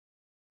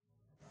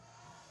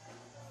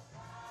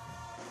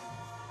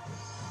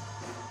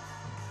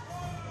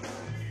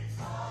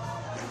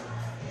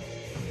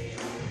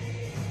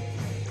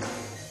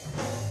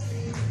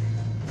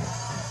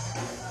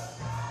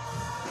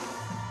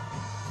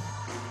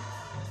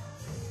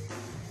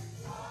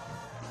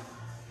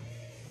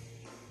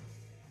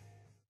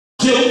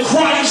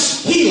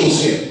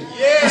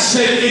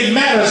said it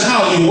matters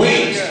how you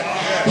wait.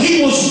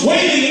 He was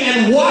waiting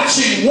and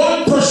watching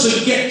one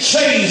person get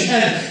changed,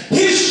 and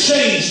his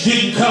change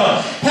didn't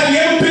come. Have you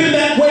ever been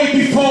that way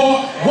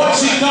before?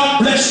 Watching God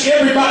bless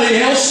everybody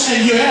else,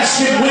 and you're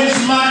asking, when's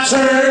my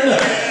turn?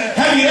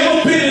 Have you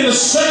ever been in a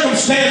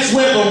circumstance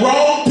where the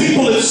wrong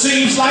people, it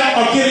seems like,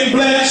 are getting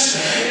blessed,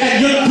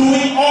 and you're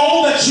doing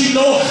all that you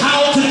know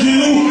how to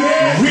do,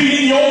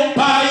 reading your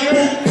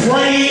Bible,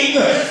 praying,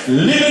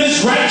 living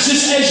as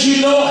righteous as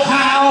you know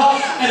how,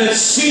 and it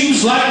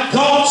seems like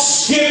God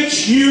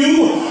skipped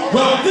you?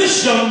 Well,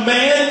 this young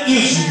man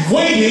is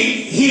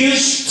waiting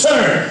his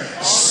turn,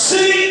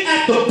 sitting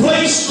at the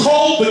place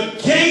called the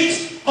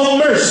Gate of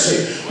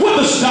Mercy. What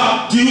does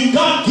God do?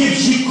 God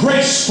gives you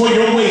grace for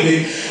your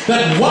waiting.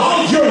 That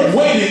while you're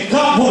waiting,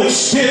 God will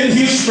extend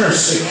his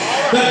mercy.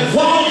 That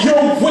while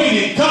you're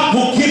waiting, God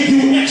will give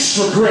you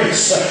extra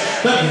grace.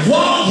 That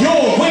while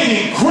you're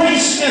waiting,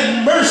 grace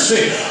and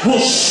mercy will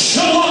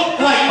show up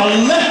like a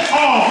left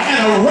arm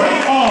and a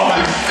right arm,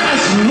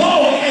 as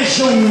long as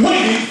you're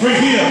waiting for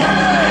him.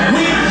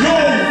 When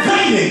you're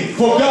waiting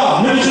for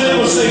God, let me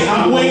just say,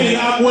 I'm waiting,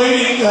 I'm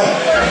waiting.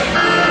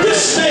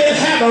 This man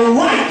had a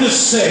right to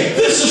say,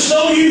 this is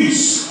no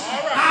use,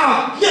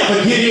 I'll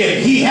never get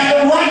in. He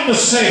had a right to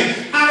say,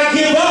 I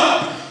give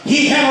up.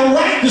 He had a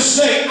right to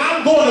say,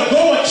 I'm going to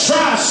go and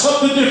try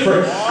something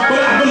different. But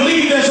I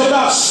believe there's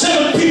about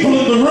 7 people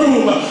in the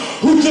room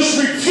who just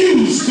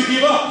refuse to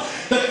give up.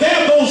 That there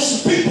are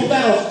those people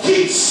that will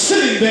keep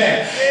sitting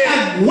there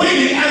and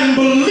waiting and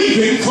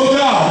believing for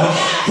God.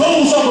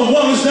 Those are the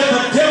ones that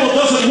the devil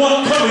doesn't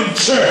want coming to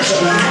church,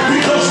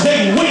 because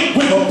they wait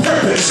with a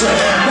purpose.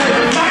 That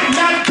it might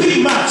not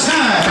be my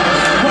time,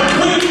 but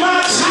when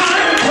my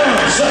time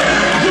comes,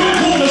 you're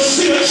going to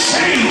see a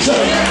change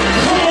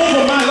come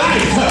over my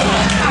life.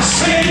 I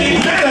say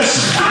it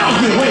matters how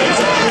you wait.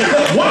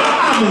 But while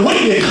I'm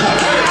waiting,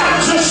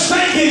 I'm just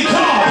thanking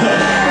God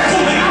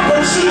for the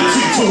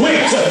opportunity to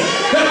wait.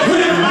 That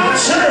when my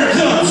turn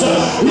comes,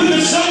 look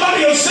at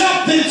somebody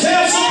yourself, then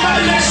tell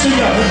somebody next to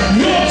you,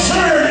 your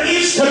turn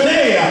is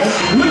today.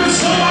 Look at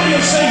somebody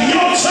and say,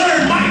 your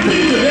turn might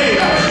be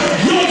today.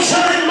 Your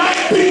turn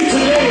might be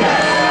today.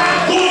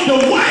 I'm going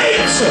to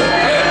wait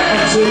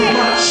until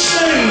my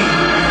change.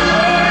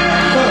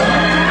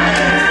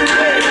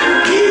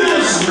 He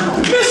was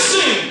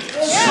missing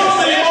so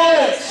many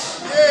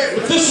moments.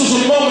 But this was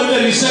a moment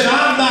that he said,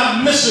 I'm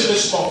not missing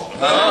this moment.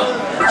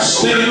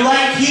 Stay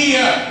right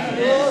here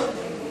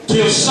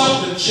till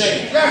something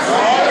changes.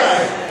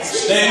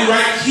 Stay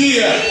right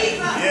here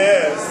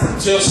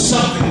till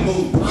something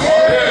moves.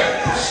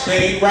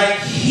 Stay right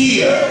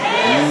here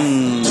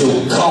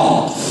till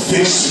God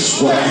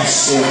fixes what he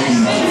said he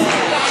would.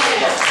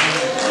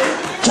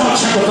 John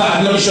chapter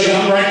 5, let me show you.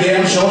 I'm right there.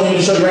 I'm showing you. Let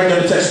me show you right there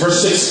in the text,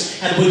 verse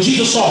 6. And when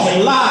Jesus saw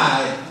him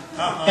lie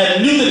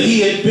and knew that he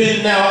had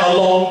been now a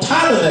long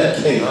time in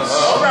that case,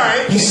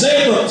 he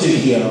said unto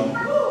him,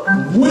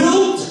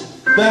 wilt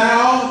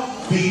thou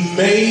be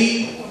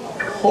made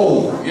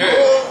whole?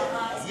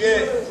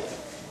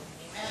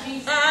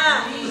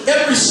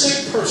 Every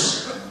sick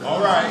person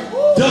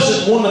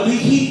doesn't want to be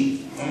healed.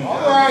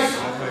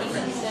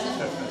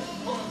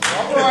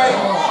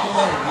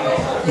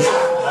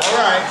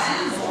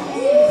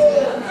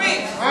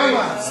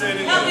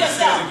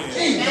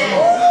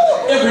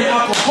 Every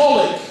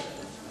alcoholic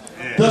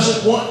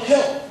doesn't want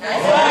help.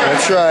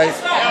 That's right.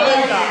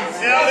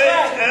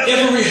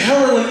 Every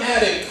heroin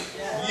addict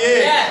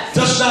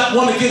does not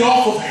want to get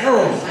off of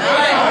heroin.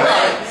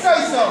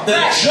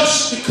 That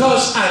just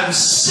because I'm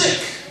sick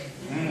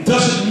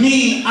doesn't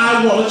mean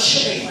I want to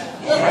change.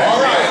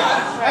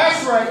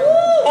 That's right.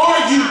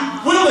 Are you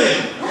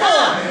willing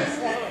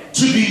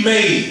to be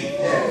made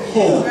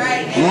whole?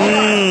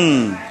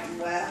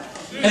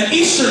 An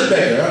Eastern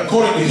beggar,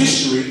 according to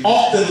history,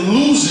 often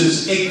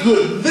loses a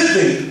good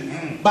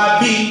living by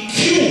being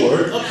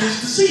cured of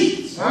his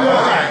disease.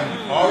 That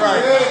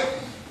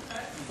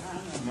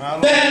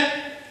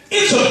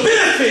it's a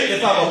benefit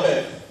if I'm a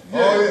beggar.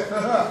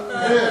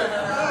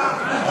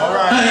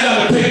 I ain't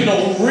got to pay no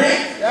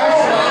rent.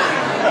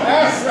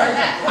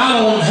 I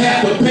don't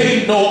have to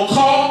pay no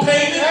car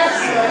payment.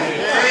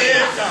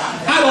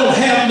 I don't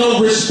have no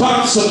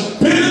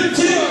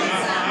responsibility.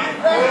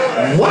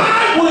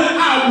 Why would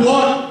I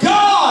want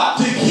God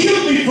to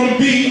heal me from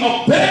being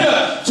a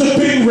beggar to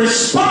being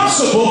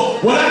responsible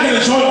when I can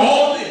enjoy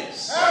all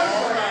this?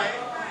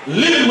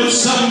 Living with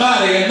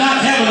somebody and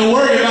not having to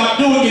worry about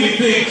doing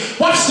anything.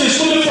 Watch this.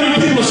 Look at 3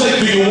 people and say,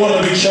 do you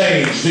want to be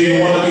changed? Do you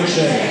want to be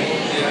changed?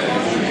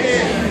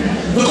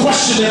 The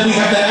question that we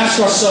have to ask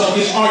ourselves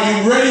is, are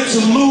you ready to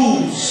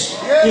lose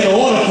in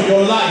order for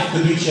your life to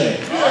be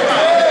changed?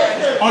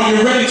 Are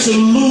you ready to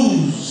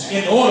lose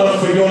in order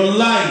for your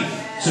life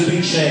to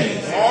be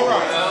changed?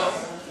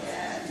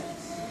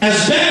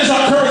 As bad as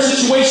our current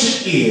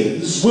situation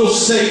is, we'll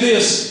say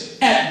this,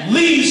 at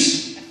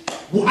least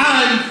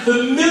I'm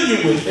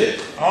familiar with it.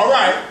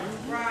 I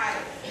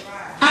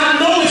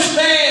know it's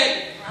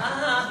bad,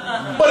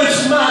 but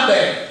it's not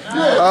bad.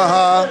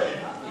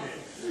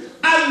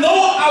 I know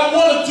I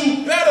want to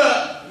do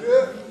better,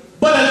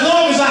 but as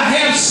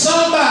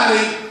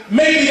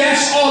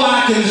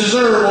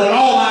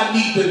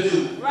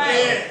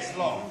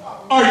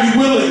Are you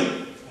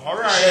willing? All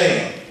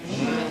right.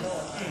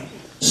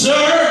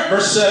 Sir,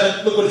 verse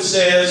 7, look what it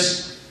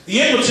says.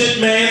 The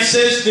impotent man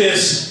says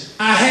this,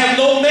 I have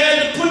no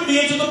man to put me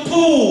into the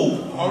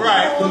pool. All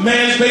right. The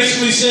man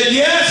basically said,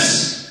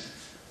 yes,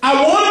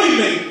 I want to be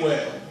made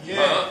well.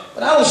 Yeah.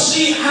 But I don't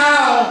see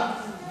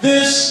how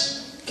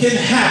this can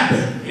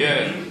happen.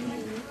 Yeah.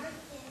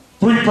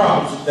 3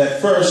 problems with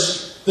that.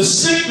 First, the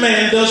sick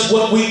man does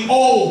what we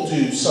all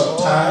do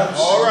sometimes.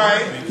 All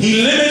right.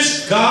 He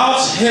limits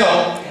God's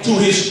help to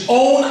his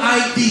own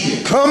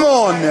idea. Come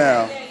on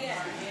now.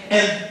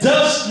 And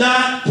does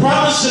not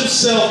promise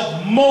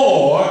himself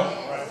more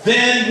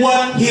than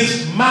what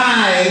his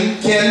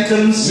mind can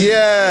conceive.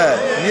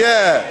 Yeah,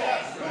 yeah.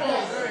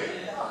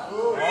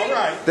 All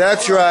right.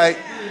 That's right.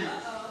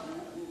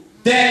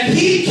 That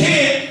he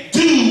can't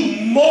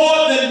do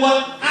more than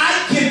what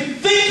I can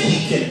think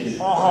he can do.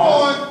 Come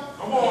on.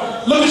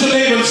 Look at your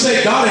neighbor and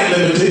say, God ain't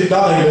limited.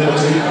 God ain't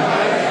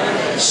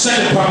limited.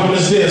 Second problem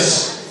is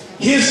this.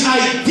 His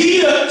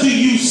idea to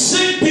use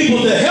sick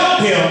people to help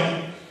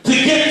him to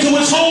get to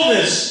his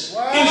wholeness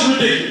is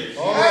ridiculous.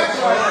 That's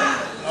right.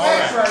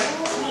 That's right.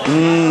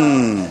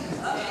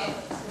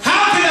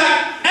 How can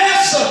I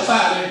ask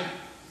somebody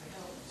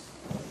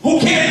who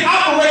can't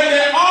operate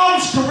their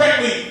arms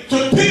correctly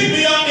to pick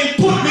me up and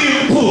put me in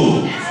the pool?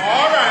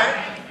 All right.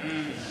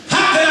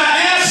 How can I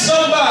ask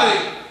somebody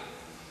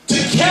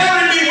to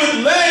carry me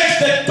with legs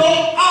that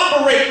don't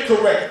operate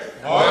correctly?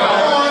 All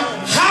right.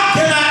 How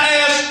can I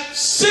ask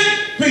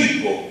sick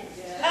people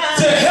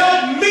to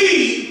help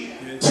me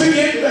to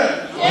get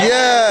better?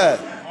 Yeah.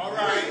 All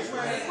right.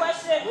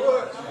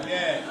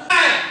 Yeah. I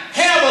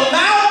have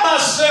allowed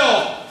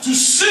myself to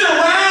sit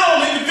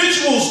around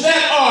individuals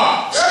that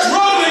are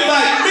struggling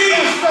like me.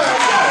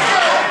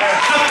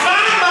 I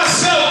find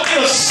myself in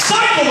a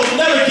cycle of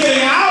never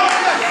getting out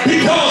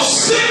because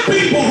sick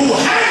people who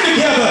hang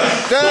together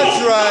That's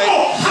don't right.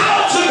 know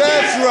how to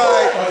That's get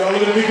right. Oh, y'all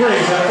looking at me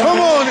crazy. Come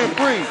on and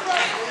preach.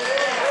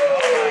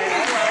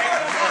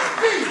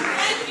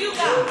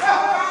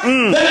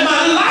 That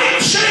my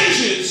life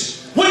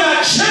changes when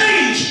I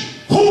change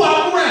who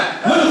I'm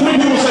around. Look at when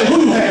people say,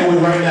 who you hanging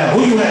with right now?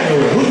 Who you hanging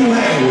with? Who you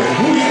hanging with?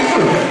 Who you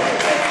hanging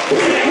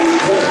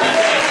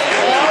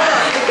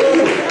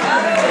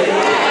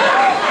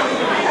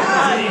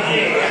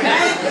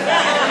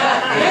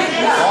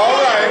All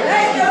right.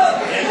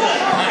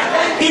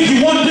 with? If you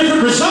want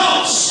different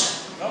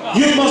results,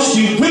 you must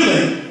be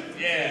willing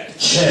to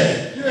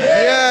change.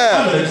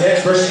 Yeah. I'm in the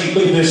text, verse 8,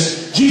 look at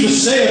this.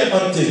 Jesus said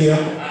unto him,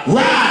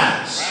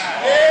 rise,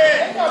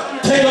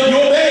 take up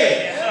your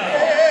bed,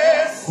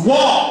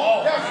 walk.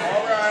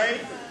 All right.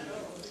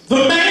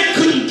 The man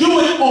couldn't do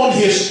it on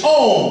his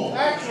own.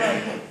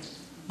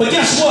 But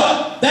guess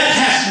what? That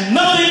has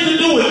nothing to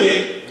do with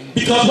it,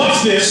 because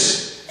watch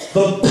this.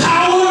 The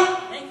power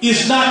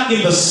is not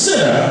in the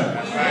sinner.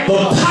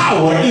 The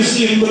power is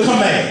in the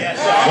command.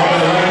 Y'all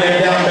better write that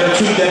down, better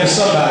tweet that to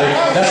somebody.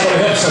 That's going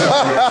to help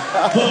somebody.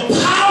 The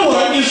power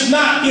is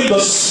not in the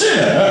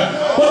sinner,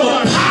 but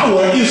the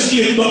power is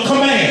in the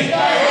command.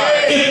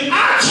 If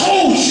I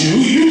told you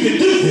you can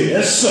do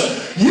this,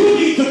 you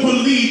need to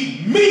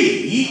believe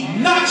me,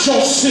 not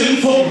your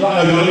sinful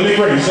life. Let me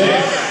crazy.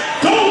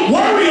 Don't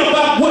worry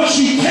about what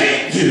you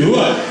can't do.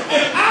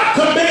 If I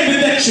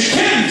commanded that you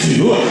can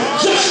do,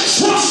 just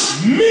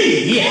trust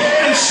me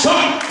and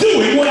start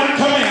doing what I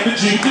commanded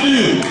you to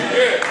do.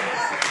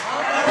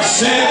 I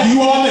said you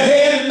are the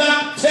head and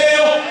not the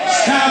tail.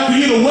 It's time for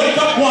you to wake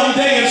up one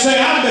day and say,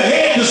 I'm the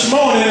head this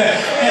morning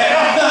and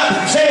I'm not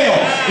the tail.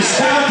 It's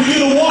time for you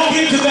to walk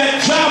into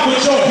that job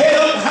with your head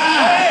up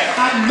high.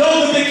 I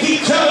know that they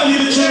keep telling you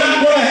that you're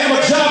not going to have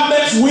a job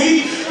next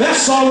week.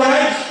 That's all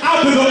right.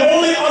 I'll be the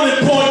only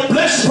unemployed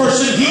blessed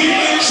person here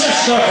in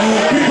Chester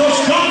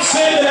because God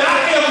said that I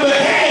am the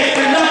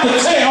head and not the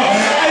tail.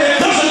 And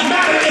it doesn't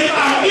matter if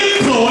I'm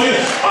employed,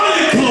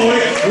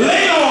 unemployed,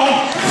 laid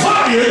off,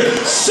 fired,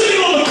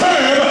 sitting on the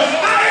curb.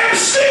 I am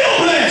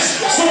still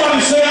blessed.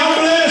 Somebody say, I'm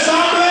blessed,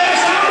 I'm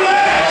blessed, I'm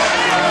blessed.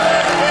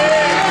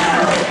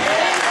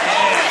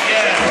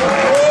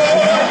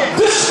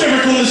 This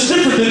miracle is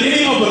different than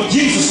any of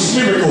Jesus'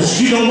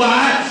 miracles. You know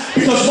why?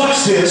 Because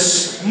watch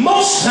this.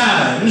 Most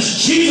times,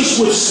 Jesus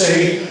would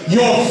say,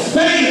 your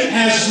faith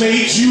has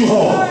made you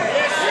whole.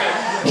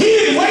 He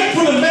didn't wait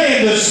for the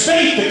man's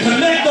faith to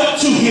connect up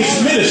to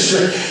his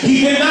ministry.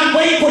 He did not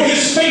wait for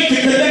his faith to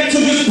connect to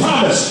his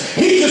promise.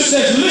 He just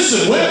says,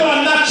 listen, whether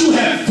or not you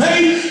have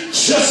faith,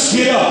 just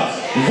get up.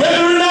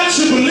 Whether or not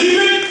you believe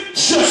it,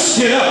 just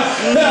get up.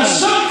 There are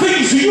some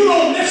things you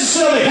don't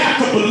necessarily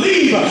have to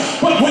believe,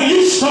 but when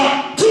you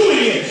start doing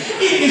it,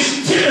 it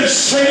is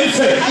demonstrated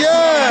faith. Yeah.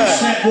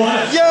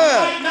 Yeah.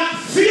 I might not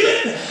feel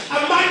it,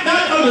 I might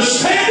not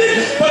understand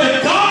it, but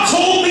if God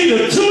told me to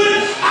do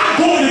it, I'm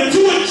going to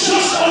do it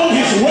just on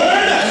his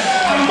word.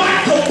 I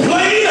might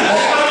complain,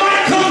 I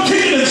might come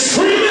kicking and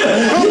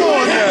screaming. Come You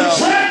on might have now. to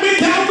drag me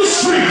down the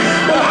street,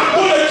 but I'm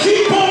going to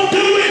keep on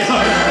doing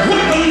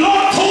what the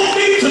Lord told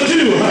me to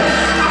do.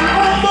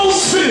 I'm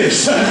almost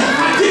finished.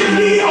 I didn't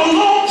need a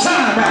long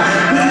time.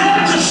 The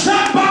Lord just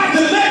stopped by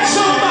to let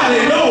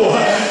somebody know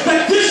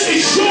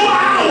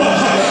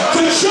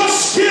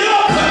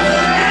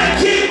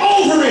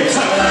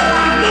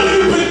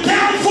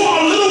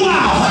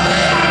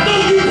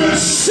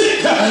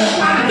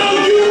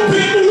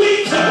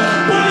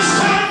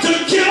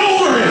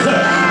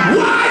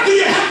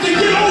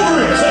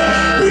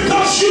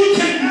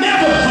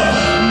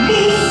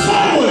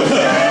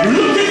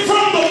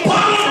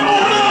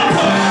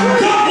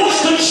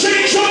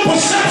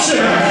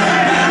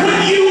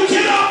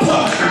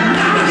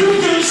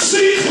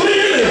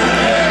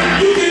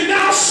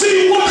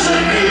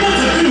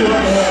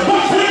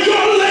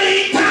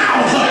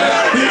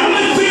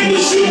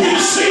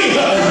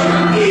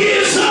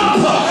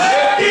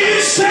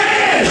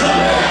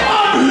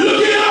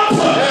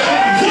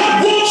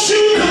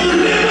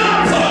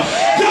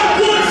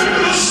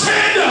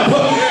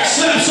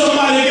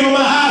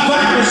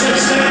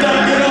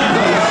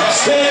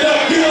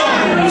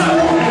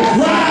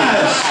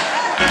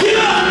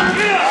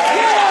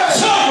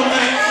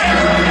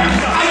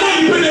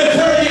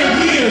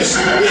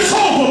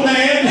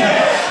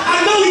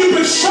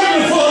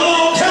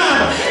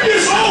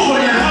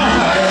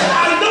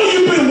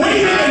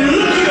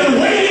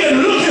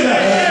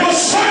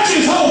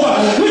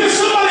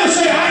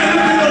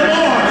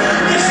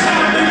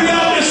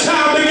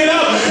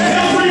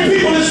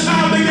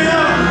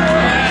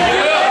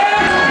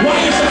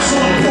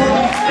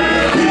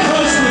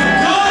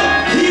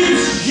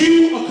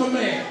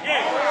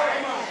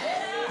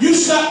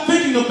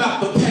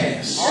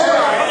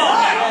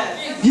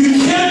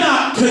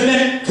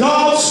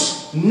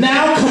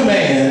now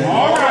command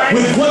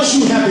with what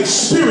you have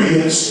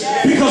experienced,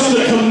 because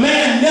the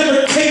command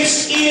never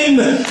takes it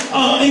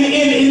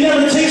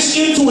never takes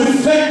into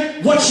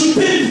effect what you've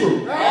been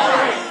through.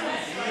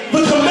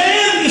 The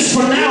command is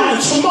for now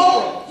and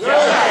tomorrow.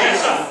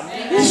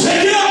 He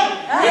said, get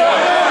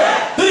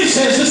up. Then he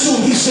says, this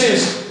one, he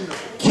says,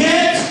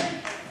 get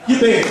your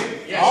bed.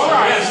 All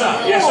right. Yes,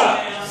 sir. Yes,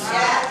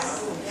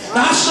 sir.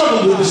 Now I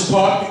struggle with this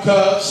part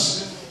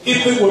because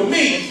if it were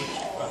me,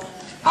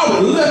 I would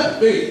have left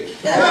bed.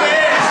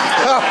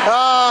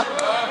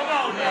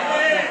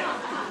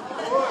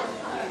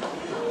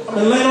 I've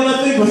been laying on that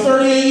thing for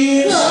 38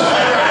 years.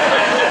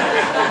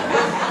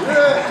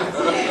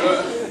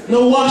 No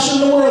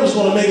washing in the world is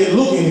going to make it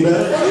look any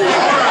better.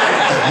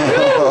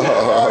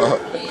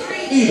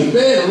 Leave the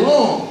bed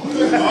alone.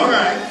 All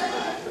right.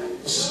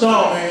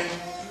 Stop, man.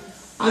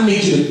 I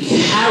need you to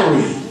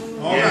carry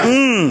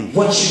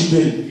what you've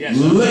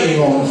been laying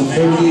on for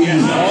 38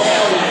 years.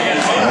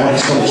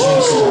 It's going to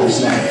change somebody's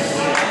life.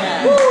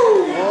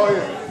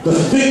 The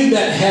thing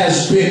that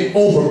has been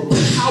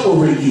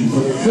overpowering you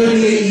for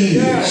 38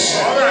 years,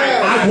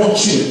 I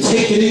want you to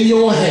take it in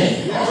your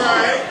hand.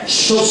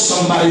 Show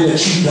somebody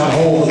that you got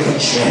all the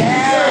control.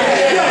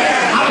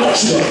 I want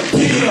you to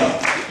pick it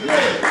up.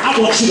 I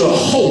want you to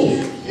hold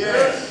it.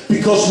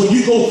 Because when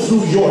you go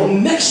through your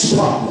next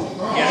problem,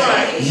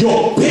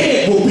 your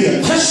bed will be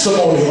a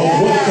testimony of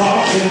what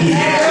God can do.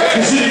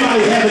 Does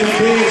anybody have any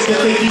beds that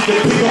they need to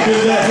pick up in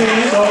their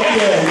hand? Oh,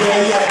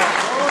 yeah.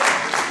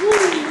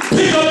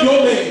 Pick up your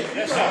bed.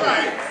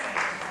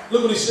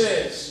 Look what he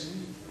says.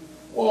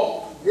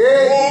 Walk. Why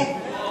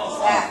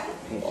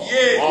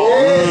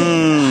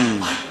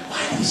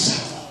did he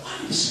say walk? Why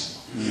did he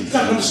say walk? You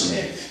got to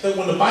understand that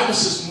when the Bible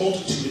says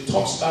multitude, it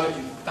talks about it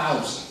in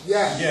thousands.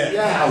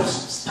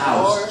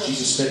 Thousands.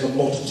 Jesus said a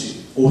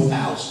multitude,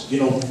 4,000. You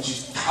know,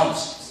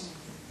 thousands.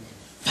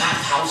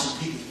 5,000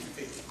 people.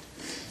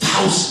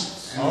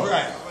 Thousands. All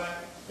right.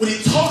 When he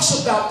talks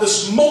about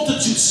this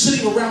multitude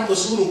sitting around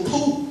this little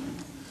pool,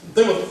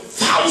 there were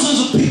thousands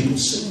of people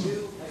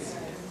sitting,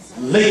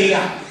 laying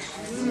out,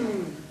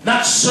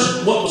 not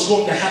certain what was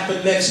going to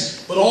happen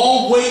next, but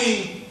all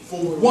waiting for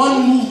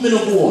one movement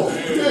of water.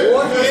 He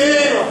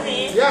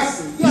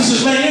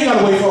says, man, you ain't got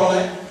to wait for all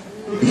that.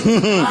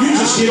 You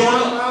just get on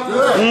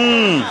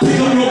up, pick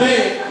up your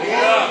bed,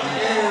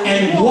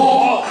 and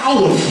walk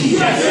out of here.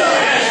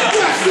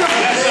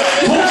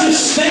 Don't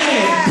just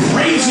stand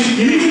praising.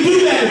 You can do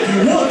that if you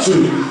want to.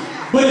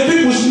 But if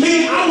it was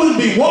me, I wouldn't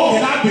be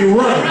walking, I'd be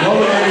running. I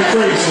wouldn't be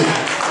crazy.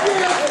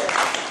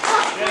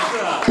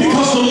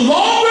 Because the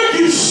longer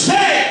you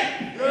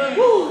stay,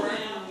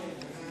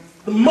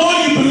 the more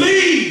you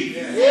believe,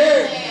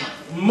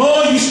 the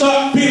more you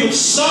start feeling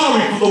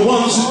sorry for the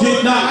ones who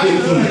did not get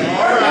healed.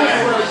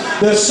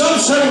 There's some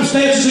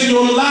circumstances in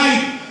your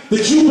life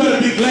that you better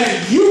be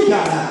glad you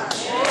got out.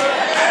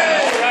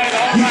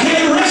 You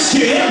can't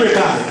rescue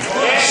everybody.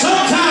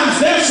 Sometimes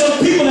there's some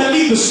people that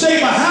need to stay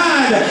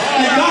behind,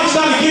 and God's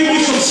got to give me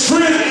some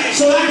strength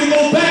so I can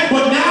go back.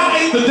 But now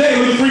ain't the day.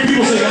 Look at 3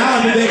 people say, now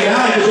ain't the day,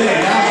 now ain't the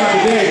day, now ain't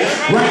the day.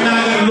 Right now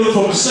I got to look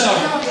for myself.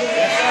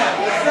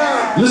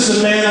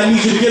 Listen, man, I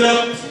need you to get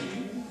up,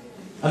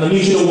 and I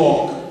need you to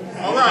walk.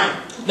 All right.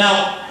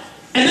 Now,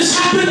 and this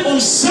happened on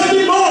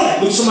Sunday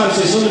morning. Look, somebody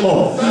say Sunday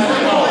morning.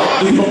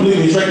 If you don't believe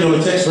me, it's right there on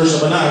the text, verse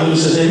number 9. Look,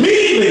 it says,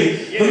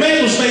 immediately the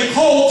man was made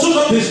whole, took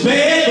up his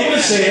bed, look what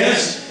it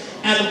says,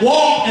 and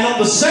walked, and on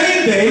the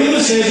same day, look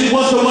what it says, it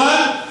was the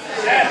what?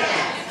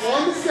 Sabbath.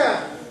 On the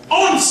Sabbath.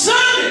 On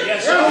Sunday.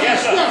 Yes, sir.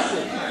 Yes, sir.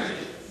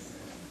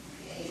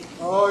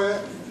 Oh, yeah.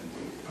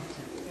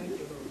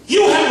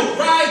 You have a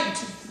right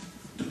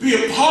to be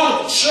a part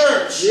of a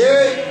church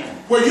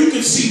where you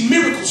can see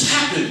miracles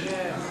happen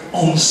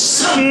on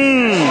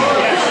Sunday.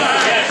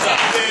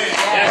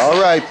 All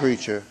right,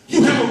 preacher.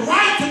 You have a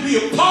right to be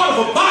a part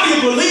of a body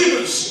of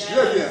believers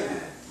where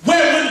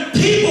when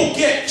people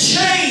get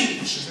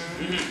changed,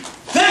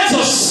 that's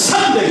a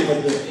Sunday for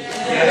them.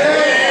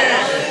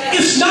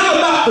 It's not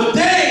about the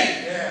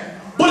day,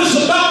 but it's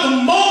about the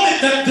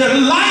moment that their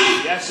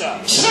life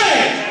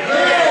changed.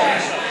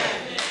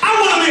 I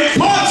want to be a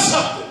part of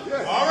something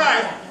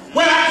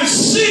where I can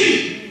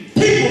see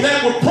people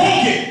that were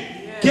broken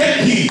get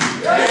healed.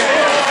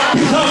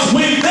 Because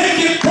when they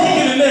get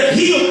broken and they're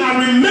healed,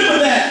 I remember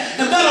that,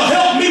 and that'll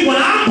help me when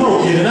I'm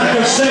broken. And I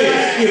can say,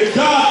 if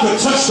God could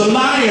touch the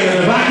lion,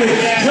 and if I could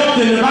help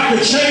them, if I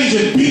could change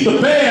and beat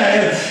the bear,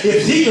 and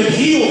if he could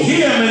heal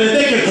him, and if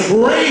they could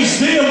raise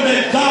them,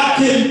 then God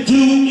can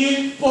do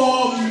it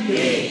for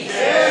me.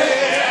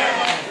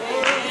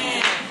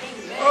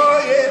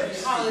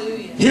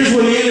 Here's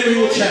where the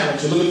enemy will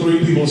challenge you. Look at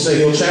 3 people and say,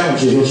 he'll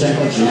challenge you, he'll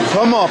challenge you.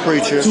 Come on,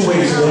 preacher. 2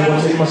 ways to go. I'm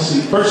going to take my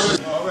seat.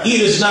 First,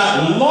 it is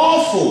not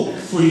lawful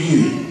for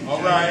you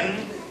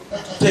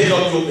to take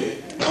up your bed.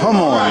 Come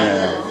on,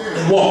 man.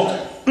 And walk.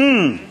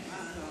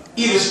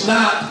 It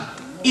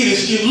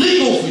is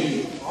illegal for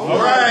you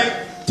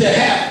to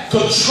have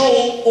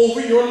control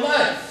over your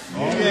life.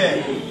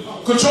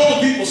 Control the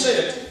people,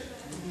 say it.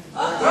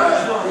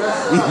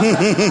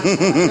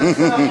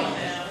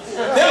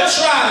 They'll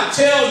try to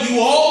tell you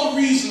all the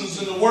reasons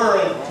in the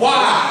world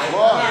why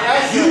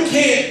you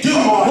can't do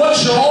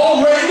what you're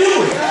already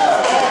doing.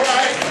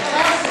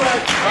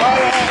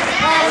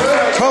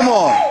 Come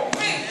on.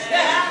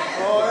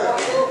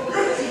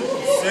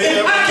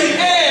 If I can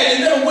add and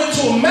never went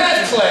to a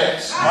math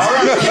class.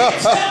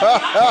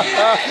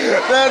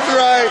 That's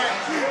right.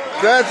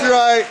 That's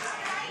right.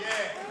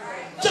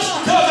 Just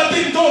because I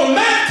didn't go to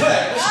math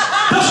class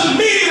doesn't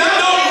mean I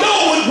don't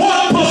know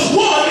what 1 +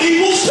 1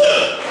 equals 2.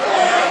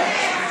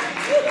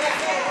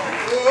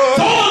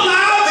 Don't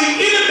allow the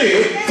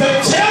enemy to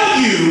tell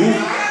you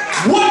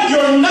what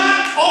you're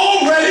not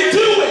already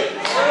doing.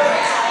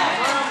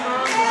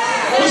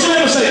 What's your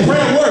name say?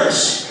 Prayer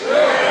works.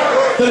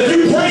 That if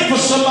you pray for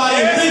somebody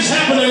and things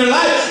happen in their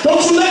life,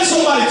 don't you let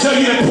somebody tell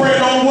you that prayer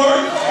don't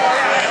work.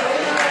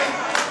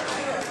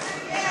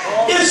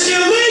 It's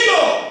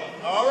illegal.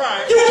 All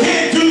right. You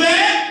can't do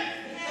that.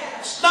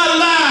 It's not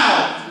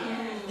allowed.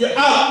 You're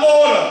out of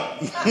order.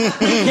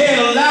 We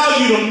can't allow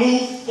you to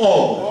move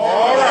forward.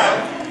 All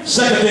right.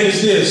 Second thing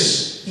is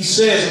this. He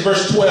says in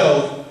verse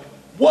 12,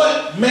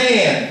 what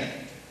man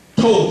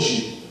told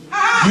you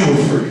you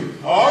were free?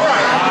 All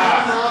right.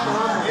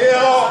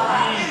 Yeah.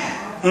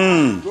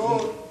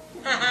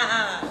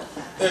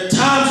 There are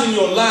times in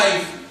your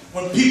life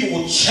when people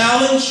will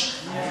challenge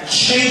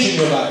changing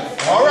your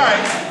life. All right.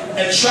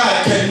 And try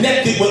to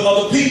connect it with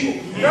other people.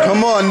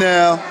 Come on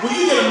now. When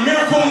you get a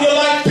miracle in your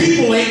life,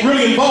 people ain't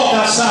really involved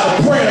outside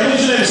of prayer. Look at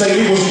your name and say,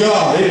 it was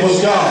God, it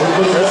was God, it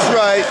was God. That's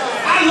right.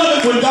 I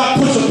love it when God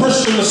puts a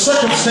person in a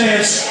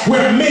circumstance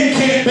where men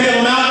can't bail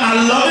them out.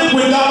 I love it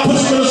when God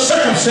puts them in a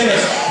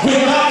circumstance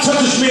when God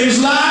touches men's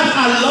lives.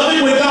 I love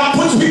it when God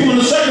puts people in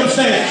a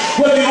circumstance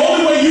where the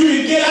only way you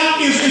can get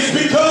out is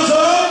because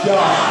of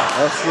God.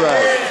 That's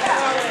right.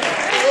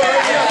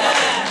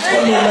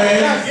 Come on,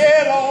 man.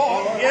 Get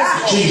on.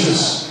 Yes.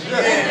 Jesus.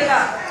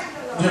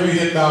 Every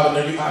head bowed and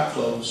every eye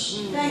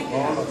closed.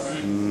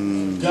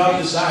 God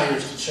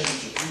desires to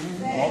change you.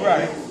 All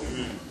right.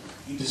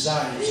 He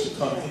desires to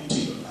come into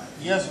your life.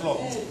 Yes,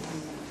 Lord.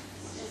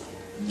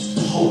 To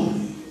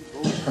totally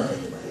turn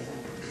it around.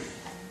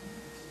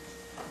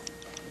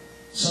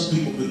 Some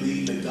people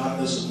believe that God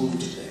doesn't move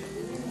today.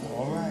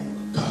 All right.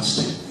 God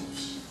still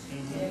moves.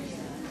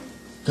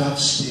 God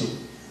still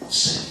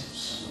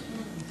saves.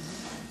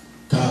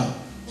 God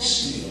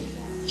still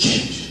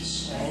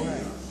changes. All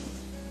right.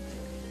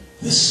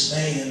 This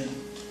man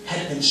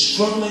had been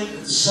struggling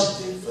with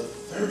something for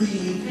 30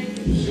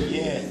 years.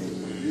 Yeah.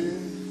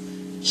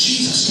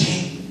 Jesus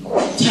came,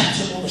 tapped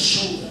him on the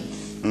shoulder,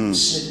 and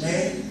said,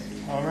 man,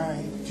 All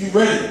right. if you're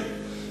ready,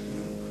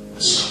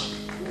 let's go.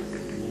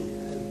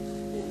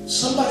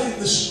 Somebody in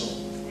this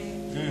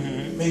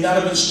room may not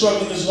have been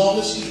struggling as long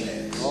as he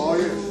has. Oh,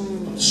 yeah.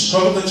 But the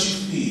struggle that you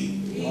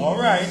feel All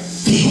right.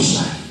 feels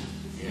like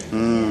it.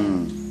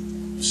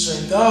 You're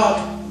saying,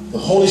 God, the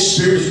Holy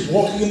Spirit is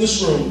walking in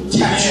this room,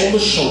 taps you on the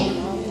shoulder,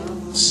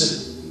 and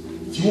said,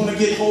 if you want to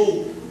get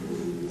whole,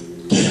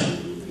 get up.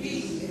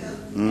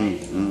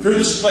 If you're in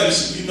this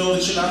place and you know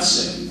that you're not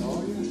saved,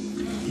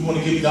 you want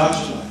to give God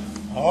your life,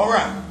 All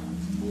right. I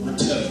want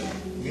to tell you,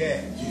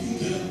 Yeah. you can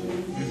get up.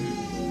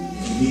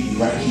 You need me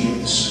right here in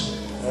this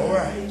room. All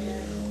right.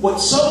 What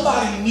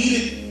somebody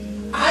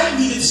needed, I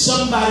needed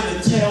somebody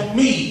to tell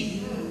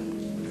me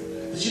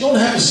that you don't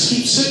have to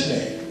keep sitting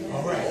there.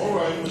 All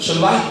right. With your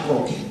life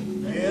broken.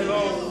 Yeah,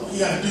 Lord. All you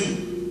got to do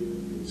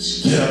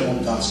is get up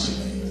on God's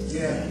command.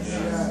 Yeah.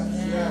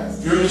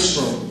 You're in this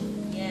room.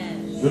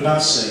 You're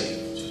not saved.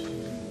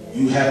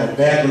 You have a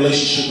bad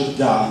relationship with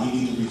God. You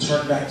need to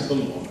return back to the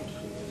Lord.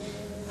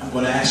 I'm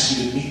going to ask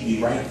you to meet me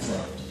right in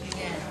front.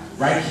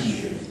 Right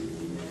here.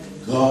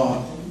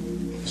 God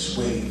is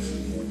waiting for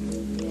you.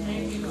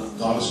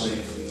 God is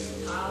waiting for you.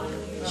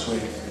 He's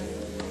waiting for you.